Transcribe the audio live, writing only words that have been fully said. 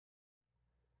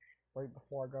right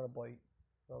before I got a bite.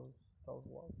 That was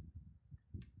luck.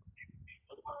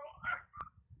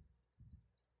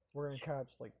 We're gonna catch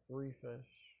like 3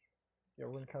 fish. Yeah,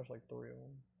 we're gonna catch like 3 of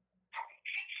them.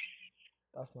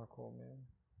 That's not cool, man.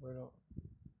 Wait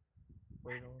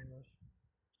on this.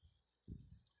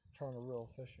 Trying to reel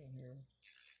fish in here.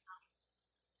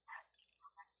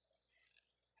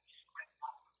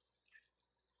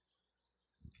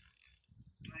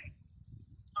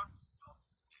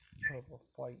 Put up a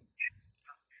fight.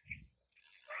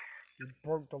 We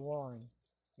broke the line.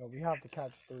 No, we have to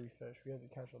catch 3 fish. We have to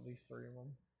catch at least 3 of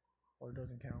them, or it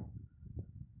doesn't count.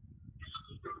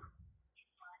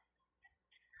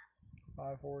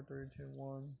 5, 4, 3, 2,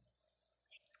 1.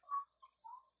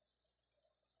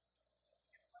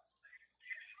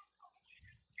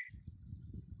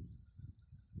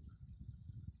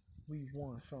 We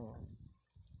want some.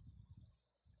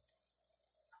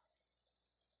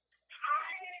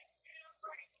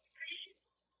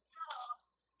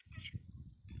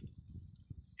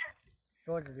 I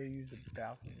feel like I gotta use the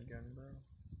bathroom again, bro.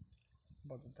 I'm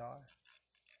about to die.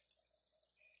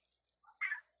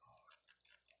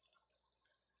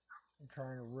 I'm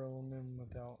trying to reel him in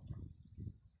without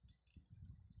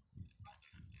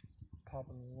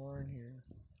popping the line here.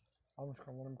 I'm just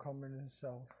gonna let him come in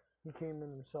himself. He came in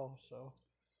himself, so.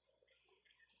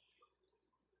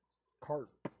 Carp.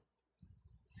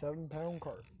 7-pound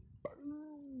carp.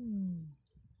 Boom.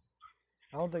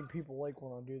 I don't think people like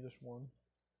when I do this one.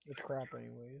 It's crap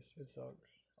anyways. It sucks.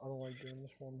 I don't like doing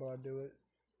this one, but I do it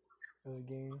as a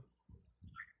game.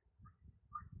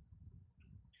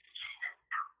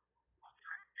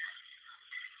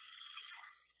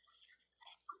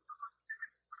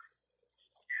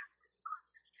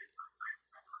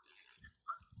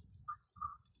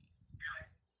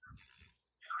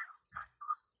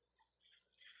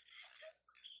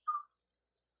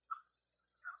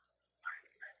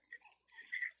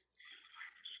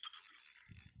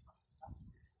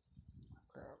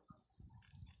 Crap.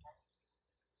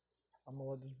 I'm gonna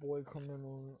let this boy come in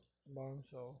on by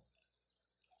himself.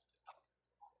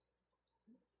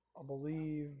 I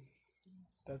believe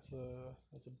that's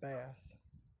a bass.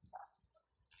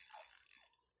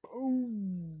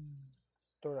 Boom!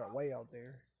 Throw that way out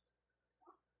there.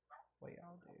 Way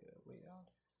out there. Way out.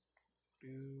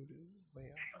 Dude.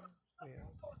 Way out. Way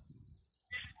out.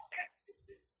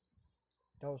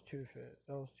 That was 2 fish.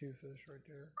 That was 2 fish right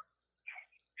there.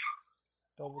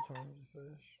 Double times the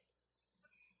fish.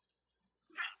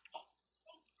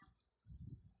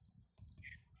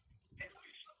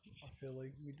 I feel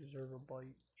like we deserve a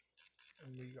bite.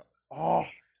 And we got. Oh!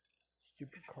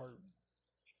 Stupid carp.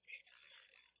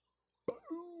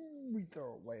 Boom! We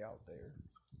throw it way out there.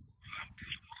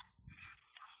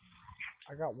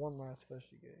 I got one last fish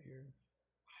to get here.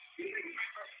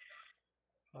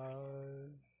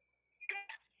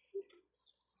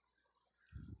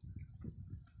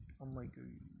 I'm like,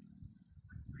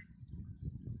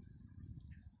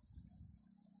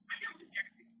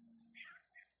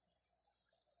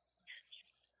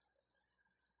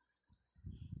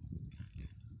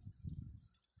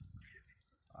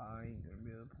 I ain't gonna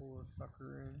be able to pull a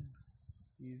sucker in.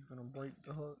 He's gonna break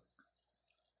the hook.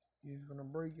 He's gonna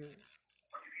break it.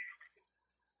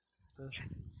 This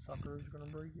sucker is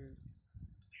gonna break it.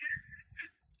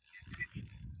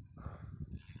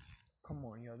 Come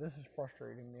on, yo, this is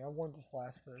frustrating me. I want this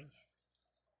last fish.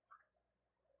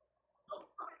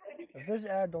 If this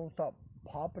ad don't stop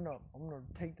popping up, I'm gonna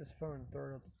take this phone and throw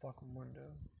it out the fucking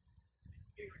window.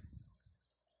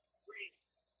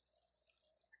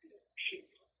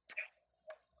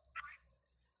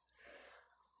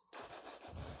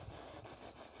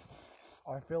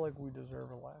 I feel like we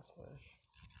deserve a last fish.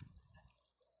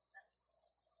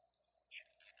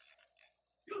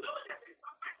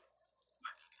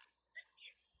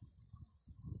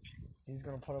 He's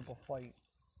gonna put up a fight.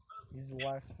 He's the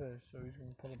last fish, so he's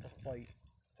gonna put up a fight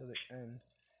to the end.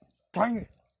 Dang it!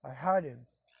 I had him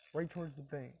right towards the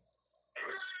bank.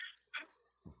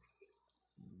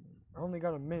 I only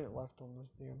got a minute left on this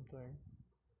damn thing.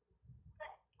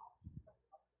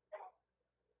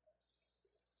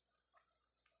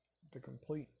 To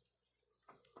complete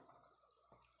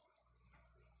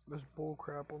this bull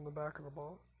crap on the back of the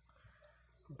boat.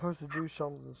 I'm supposed to do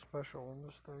something special on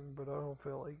this thing, but I don't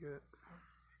feel like it.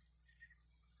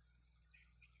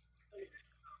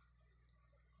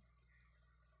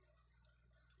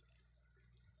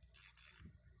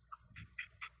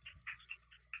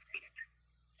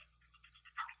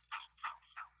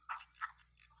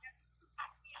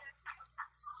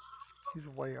 He's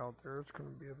way out there. It's gonna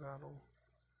be a battle.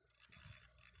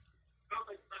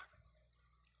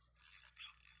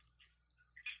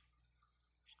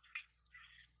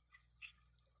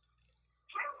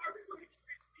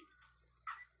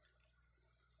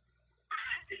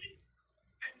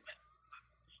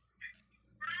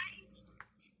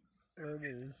 There it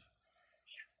is.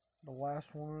 The last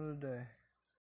one of the day.